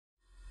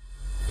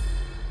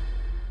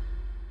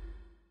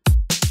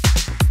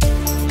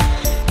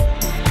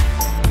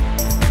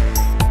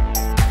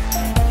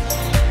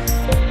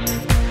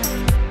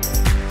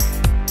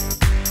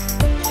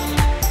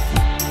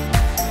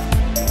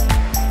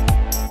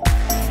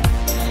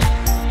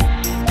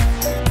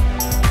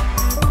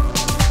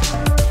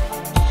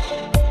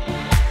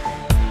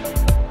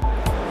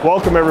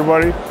Welcome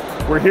everybody.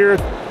 We're here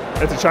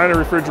at the China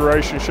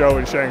Refrigeration Show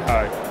in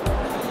Shanghai.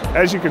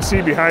 As you can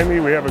see behind me,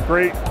 we have a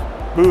great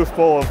booth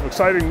full of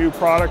exciting new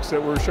products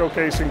that we're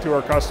showcasing to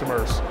our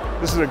customers.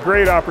 This is a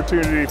great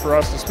opportunity for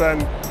us to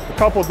spend a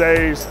couple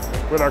days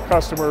with our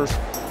customers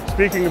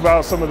speaking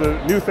about some of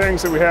the new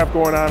things that we have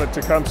going on at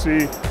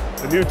Tecumseh,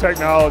 the new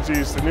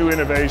technologies, the new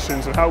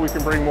innovations, and how we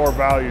can bring more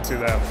value to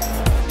them.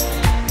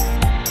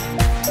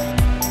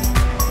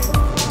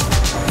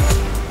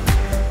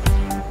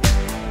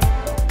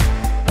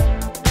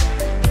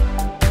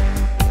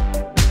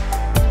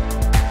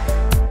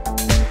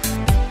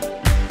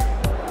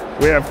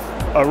 We have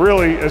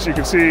as you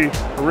can see,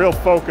 a real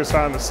focus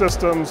on the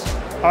systems.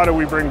 How do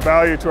we bring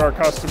value to our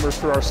customers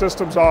through our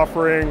systems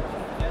offering?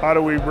 How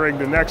do we bring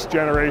the next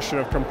generation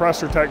of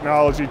compressor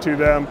technology to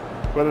them,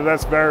 whether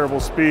that's variable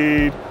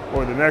speed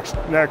or the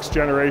next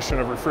generation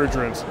of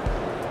refrigerants.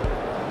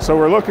 So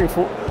we're looking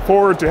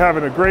forward to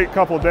having a great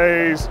couple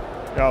days,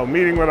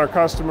 meeting with our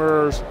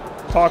customers,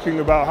 talking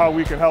about how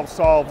we can help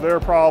solve their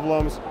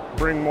problems,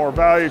 bring more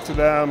value to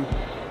them.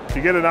 If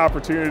you get an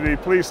opportunity,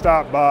 please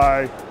stop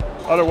by.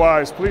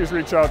 Otherwise, please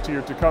reach out to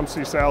your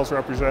Tecumseh sales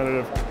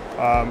representative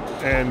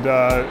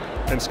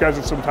and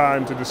schedule some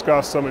time to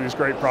discuss some of these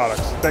great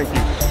products. Thank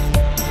you.